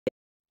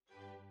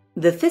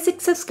The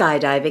physics of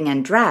skydiving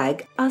and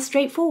drag are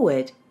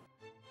straightforward.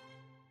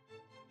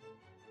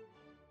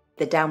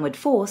 The downward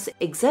force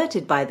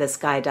exerted by the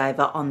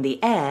skydiver on the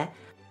air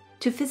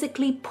to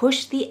physically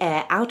push the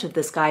air out of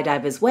the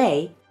skydiver's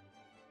way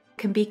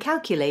can be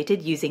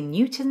calculated using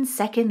Newton's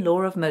second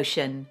law of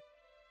motion.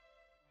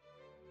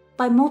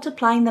 By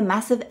multiplying the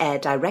mass of air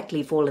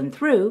directly fallen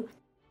through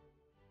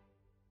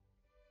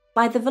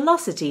by the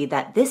velocity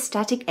that this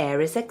static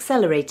air is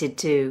accelerated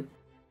to.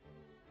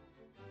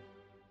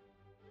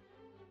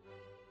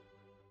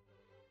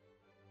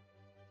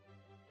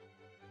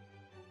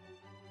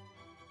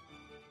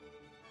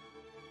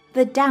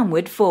 The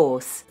downward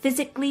force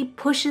physically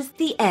pushes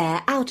the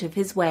air out of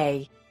his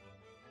way,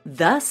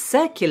 thus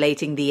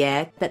circulating the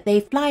air that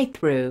they fly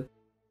through.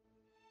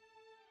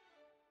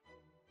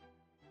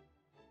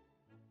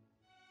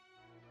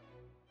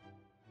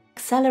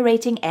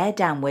 Accelerating air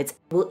downwards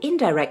will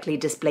indirectly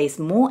displace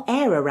more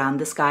air around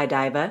the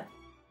skydiver,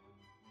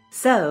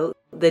 so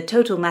the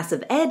total mass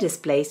of air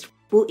displaced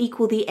will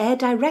equal the air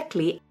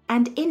directly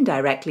and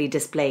indirectly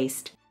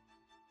displaced.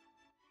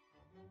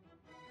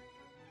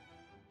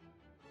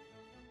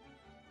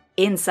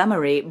 In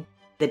summary,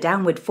 the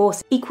downward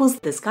force equals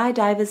the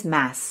skydiver's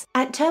mass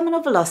at terminal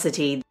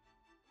velocity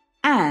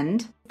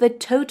and the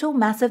total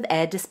mass of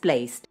air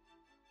displaced.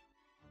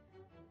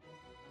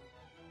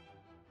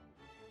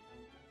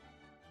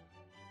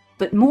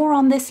 But more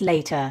on this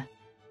later.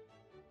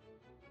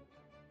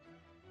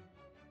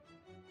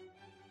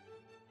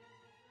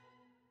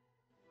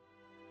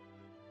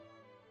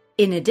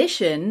 In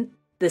addition,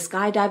 the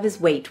skydiver's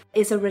weight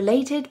is a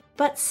related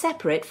but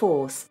separate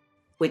force,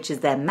 which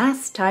is their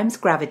mass times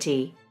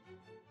gravity.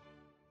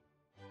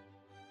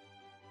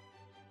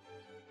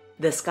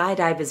 The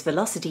skydiver's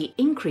velocity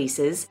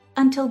increases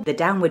until the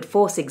downward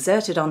force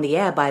exerted on the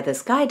air by the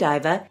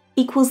skydiver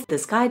equals the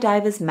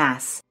skydiver's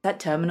mass at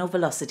terminal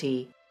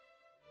velocity.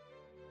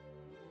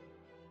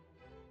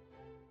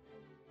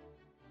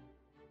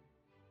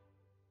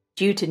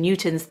 Due to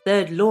Newton's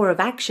third law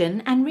of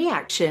action and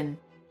reaction,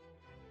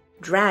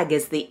 drag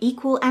is the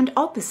equal and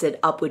opposite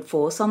upward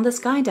force on the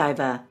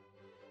skydiver.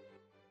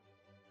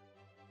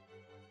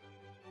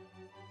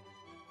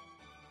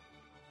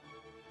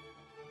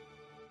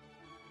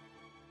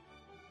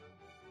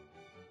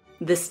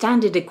 The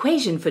standard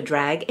equation for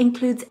drag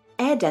includes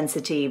air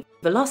density,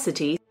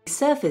 velocity,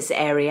 surface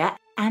area,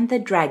 and the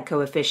drag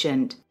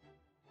coefficient.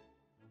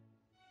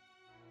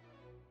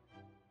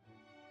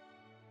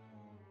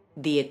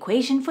 The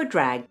equation for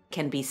drag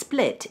can be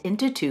split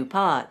into two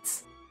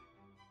parts.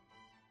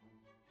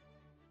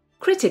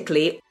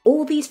 Critically,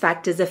 all these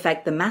factors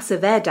affect the mass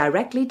of air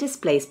directly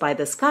displaced by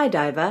the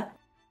skydiver,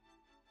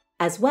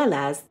 as well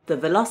as the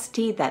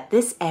velocity that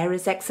this air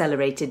is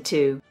accelerated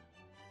to.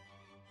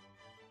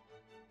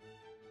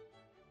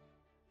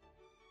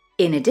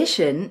 In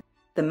addition,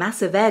 the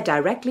mass of air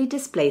directly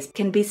displaced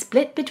can be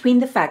split between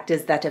the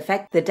factors that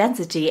affect the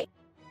density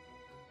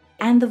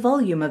and the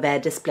volume of air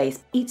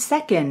displaced each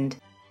second.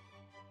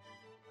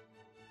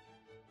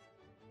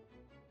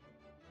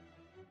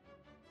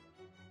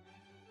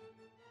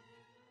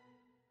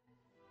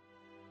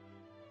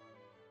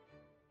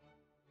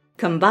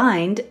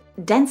 Combined,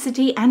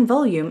 density and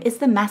volume is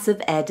the mass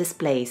of air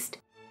displaced.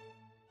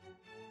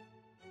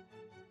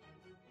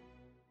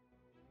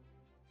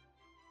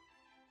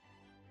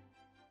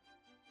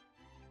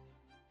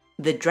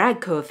 The drag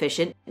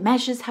coefficient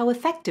measures how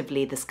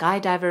effectively the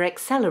skydiver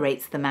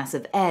accelerates the mass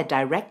of air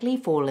directly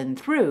fallen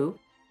through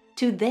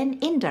to then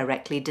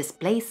indirectly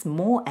displace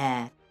more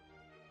air.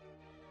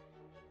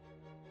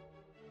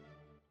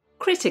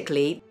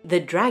 Critically, the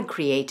drag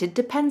created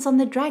depends on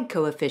the drag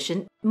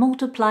coefficient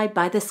multiplied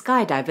by the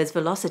skydiver's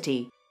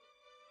velocity.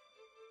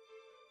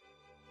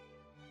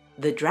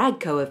 The drag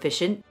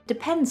coefficient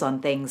depends on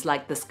things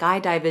like the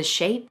skydiver's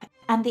shape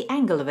and the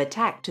angle of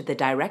attack to the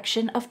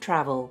direction of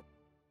travel.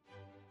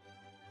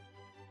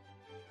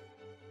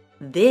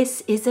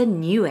 This is a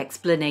new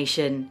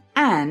explanation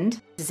and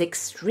is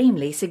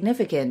extremely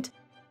significant.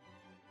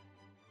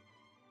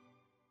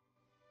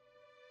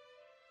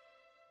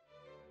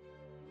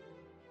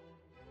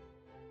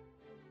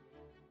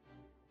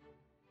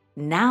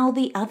 Now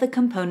the other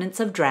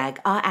components of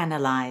drag are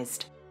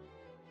analysed.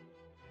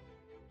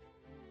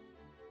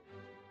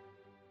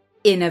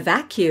 In a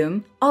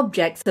vacuum,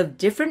 objects of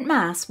different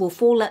mass will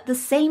fall at the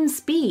same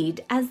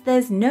speed as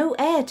there's no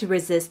air to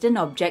resist an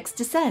object's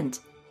descent.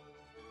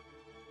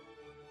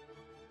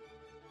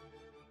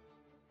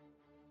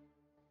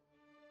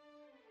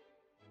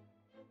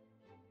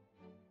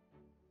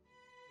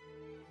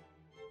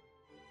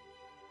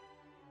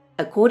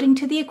 According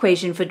to the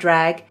equation for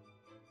drag,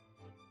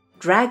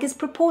 drag is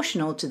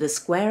proportional to the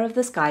square of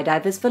the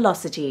skydiver's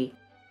velocity.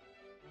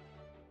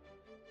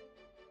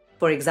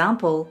 For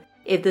example,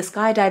 if the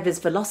skydiver's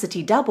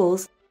velocity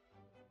doubles,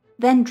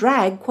 then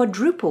drag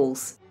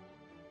quadruples.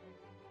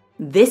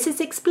 This is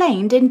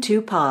explained in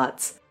two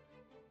parts.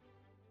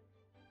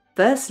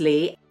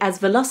 Firstly, as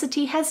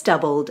velocity has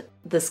doubled,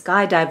 the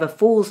skydiver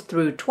falls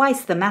through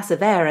twice the mass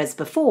of air as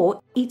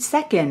before each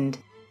second.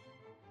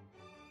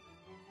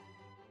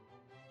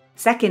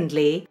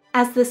 Secondly,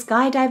 as the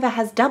skydiver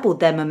has doubled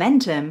their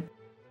momentum,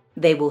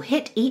 they will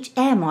hit each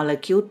air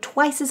molecule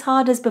twice as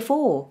hard as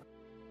before.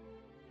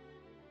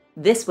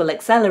 This will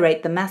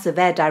accelerate the mass of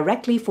air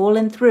directly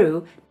fallen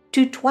through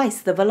to twice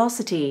the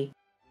velocity.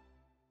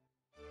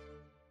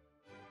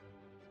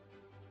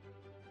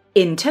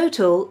 In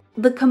total,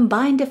 the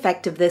combined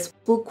effect of this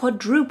will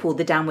quadruple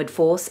the downward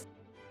force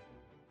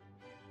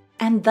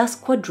and thus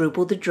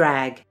quadruple the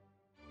drag.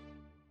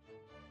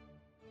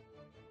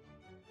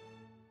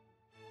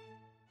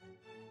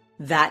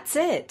 That's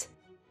it!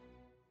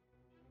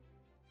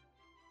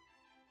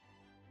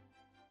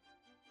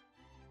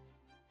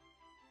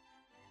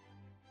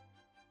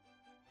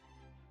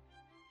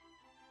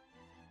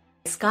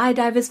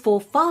 Skydivers fall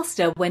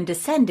faster when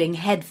descending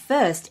head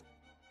first.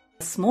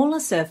 A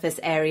smaller surface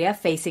area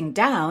facing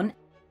down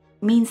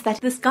means that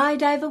the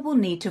skydiver will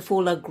need to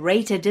fall a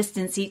greater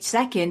distance each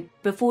second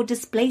before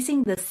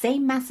displacing the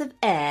same mass of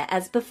air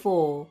as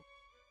before.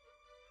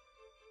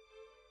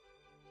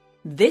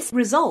 This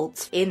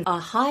results in a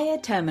higher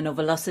terminal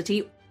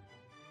velocity,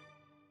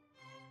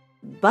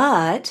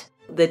 but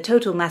the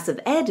total mass of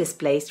air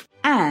displaced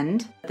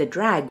and the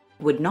drag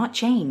would not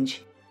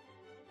change.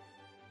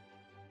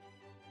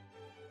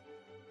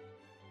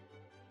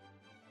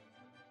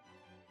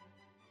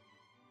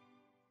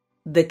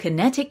 The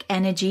kinetic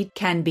energy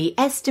can be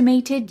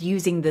estimated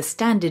using the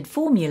standard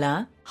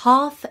formula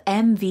half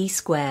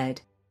mv².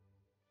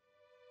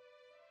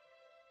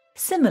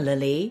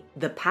 Similarly,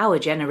 the power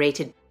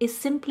generated is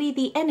simply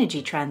the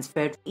energy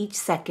transferred each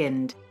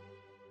second.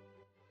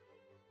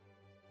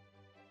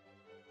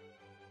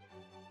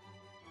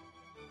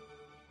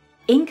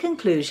 In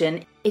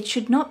conclusion, it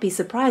should not be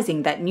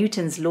surprising that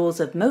Newton's laws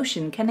of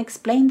motion can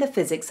explain the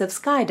physics of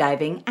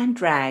skydiving and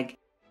drag.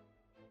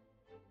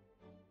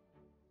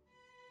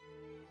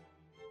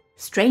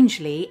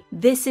 Strangely,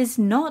 this is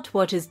not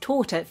what is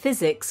taught at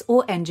physics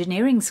or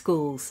engineering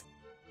schools.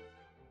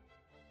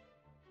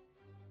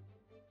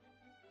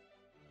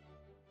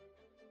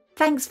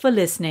 Thanks for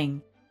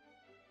listening.